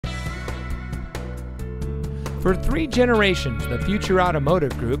For 3 generations, the Future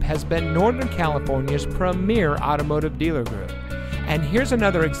Automotive Group has been Northern California's premier automotive dealer group. And here's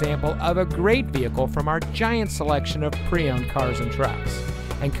another example of a great vehicle from our giant selection of pre-owned cars and trucks.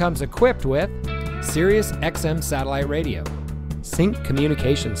 And comes equipped with Sirius XM satellite radio, sync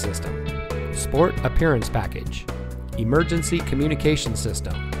communication system, sport appearance package, emergency communication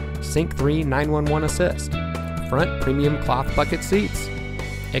system, Sync 3 911 assist, front premium cloth bucket seats,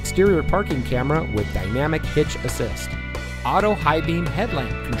 exterior parking camera with dynamic hitch assist, auto high beam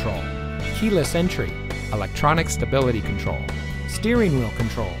headlamp control, keyless entry, electronic stability control, steering wheel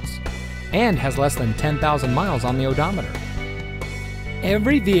controls, and has less than 10,000 miles on the odometer.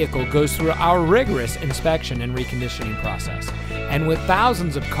 Every vehicle goes through our rigorous inspection and reconditioning process, and with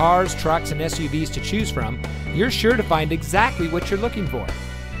thousands of cars, trucks, and SUVs to choose from, you're sure to find exactly what you're looking for.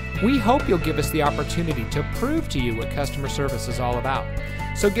 We hope you'll give us the opportunity to prove to you what customer service is all about.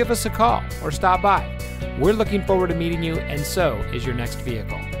 So give us a call or stop by. We're looking forward to meeting you, and so is your next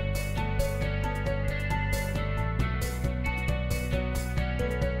vehicle.